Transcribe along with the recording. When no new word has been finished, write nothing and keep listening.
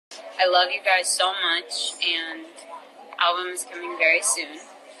I love you guys so much, and album is coming very soon,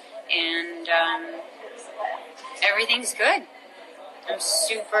 and everything's good. I'm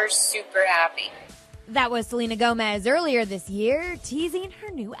super, super happy. That was Selena Gomez earlier this year, teasing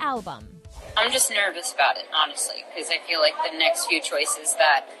her new album. I'm just nervous about it, honestly, because I feel like the next few choices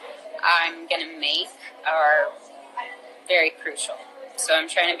that I'm going to make are very crucial. So I'm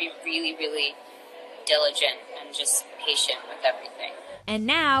trying to be really, really diligent and just patient with everything. And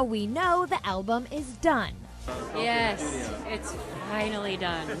now we know the album is done. Yes, it's finally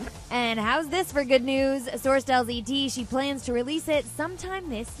done. And how's this for good news? Source tells ET she plans to release it sometime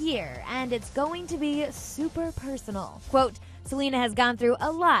this year, and it's going to be super personal. Quote, Selena has gone through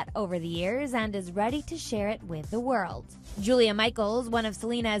a lot over the years and is ready to share it with the world. Julia Michaels, one of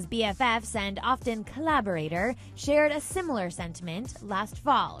Selena's BFFs and often collaborator, shared a similar sentiment last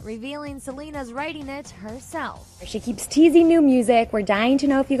fall, revealing Selena's writing it herself. She keeps teasing new music. We're dying to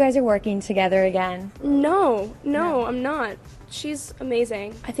know if you guys are working together again. No, I'm not. She's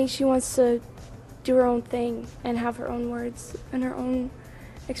amazing. I think she wants to do her own thing and have her own words and her own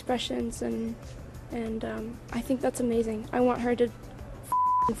expressions, and I think that's amazing. I want her to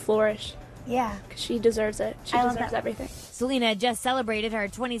flourish. Yeah. Because she deserves it. She deserves everything. Selena just celebrated her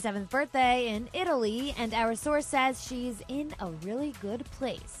 27th birthday in Italy, and our source says she's in a really good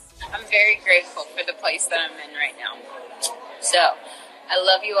place. I'm very grateful for the place that I'm in right now. So, I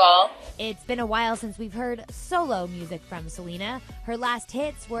love you all. It's been a while since we've heard solo music from Selena. Her last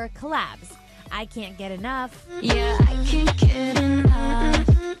hits were collabs. I Can't Get Enough. Yeah, I can't get enough.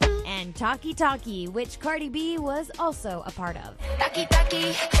 And Talkie Talkie, which Cardi B was also a part of. Taki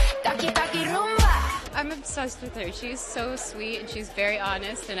taki, taki taki rumba. I'm obsessed with her. She's so sweet and she's very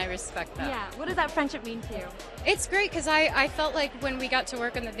honest, and I respect that. Yeah, what does that friendship mean to you? It's great because I felt like when we got to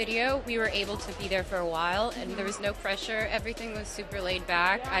work on the video, we were able to be there for a while, and there was no pressure. Everything was super laid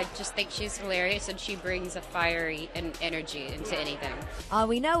back. I just think she's hilarious, and she brings a fiery and energy into anything. All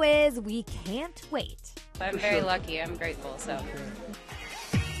we know is we can't wait. I'm very lucky. I'm grateful. So.